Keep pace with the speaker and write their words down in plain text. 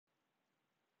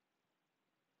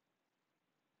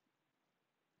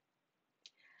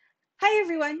Hi,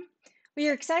 everyone. We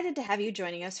are excited to have you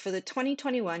joining us for the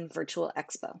 2021 Virtual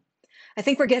Expo. I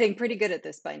think we're getting pretty good at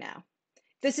this by now.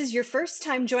 If this is your first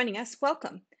time joining us,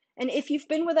 welcome. And if you've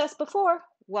been with us before,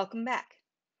 welcome back.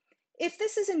 If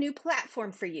this is a new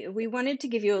platform for you, we wanted to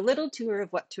give you a little tour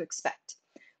of what to expect.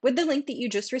 With the link that you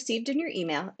just received in your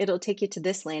email, it'll take you to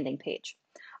this landing page.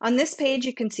 On this page,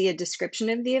 you can see a description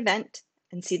of the event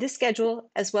and see the schedule,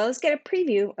 as well as get a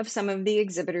preview of some of the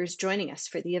exhibitors joining us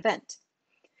for the event.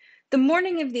 The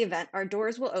morning of the event, our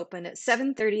doors will open at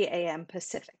 7:30 a.m.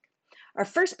 Pacific. Our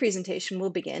first presentation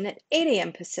will begin at 8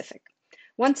 a.m. Pacific.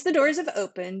 Once the doors have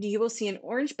opened, you will see an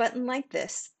orange button like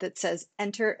this that says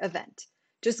Enter Event.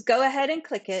 Just go ahead and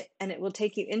click it, and it will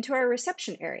take you into our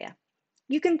reception area.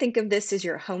 You can think of this as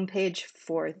your homepage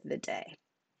for the day.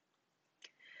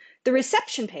 The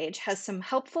reception page has some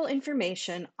helpful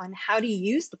information on how to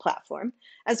use the platform,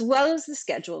 as well as the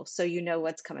schedule, so you know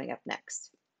what's coming up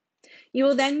next. You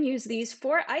will then use these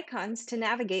four icons to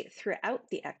navigate throughout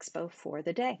the expo for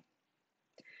the day.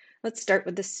 Let's start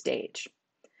with the stage.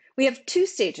 We have two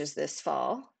stages this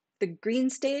fall, the green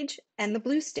stage and the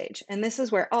blue stage, and this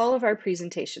is where all of our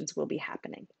presentations will be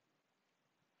happening.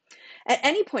 At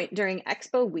any point during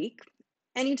expo week,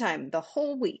 anytime, the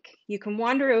whole week, you can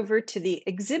wander over to the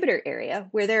exhibitor area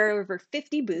where there are over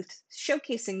 50 booths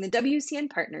showcasing the WCN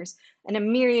partners and a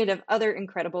myriad of other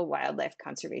incredible wildlife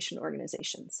conservation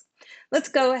organizations. Let's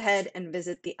go ahead and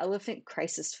visit the Elephant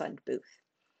Crisis Fund booth.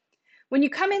 When you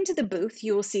come into the booth,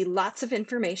 you will see lots of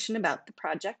information about the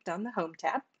project on the Home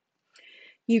tab.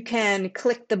 You can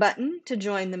click the button to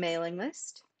join the mailing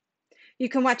list. You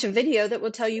can watch a video that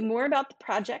will tell you more about the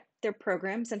project, their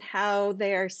programs, and how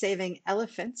they are saving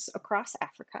elephants across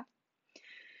Africa.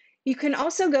 You can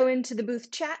also go into the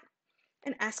booth chat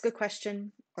and ask a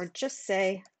question or just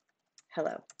say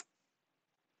hello.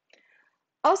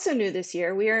 Also new this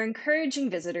year, we are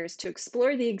encouraging visitors to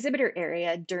explore the exhibitor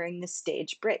area during the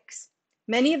stage breaks.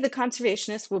 Many of the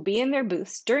conservationists will be in their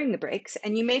booths during the breaks,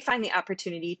 and you may find the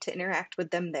opportunity to interact with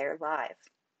them there live.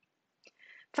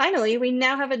 Finally, we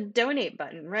now have a donate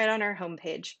button right on our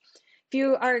homepage. If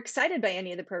you are excited by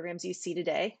any of the programs you see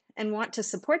today and want to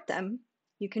support them,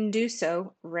 you can do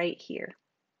so right here.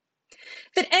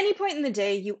 If at any point in the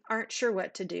day you aren't sure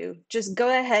what to do, just go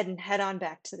ahead and head on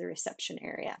back to the reception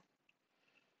area.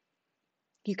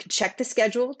 You can check the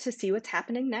schedule to see what's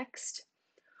happening next,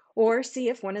 or see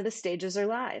if one of the stages are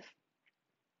live.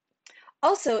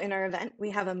 Also in our event,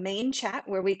 we have a main chat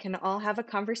where we can all have a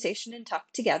conversation and talk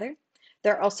together.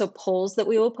 There are also polls that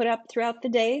we will put up throughout the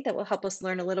day that will help us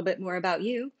learn a little bit more about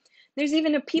you. There's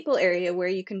even a people area where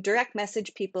you can direct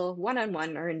message people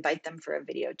one-on-one or invite them for a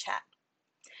video chat.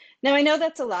 Now, I know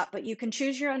that's a lot, but you can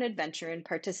choose your own adventure and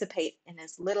participate in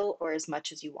as little or as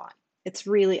much as you want. It's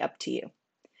really up to you.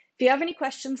 If you have any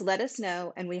questions, let us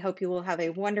know, and we hope you will have a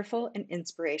wonderful and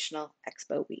inspirational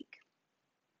Expo week.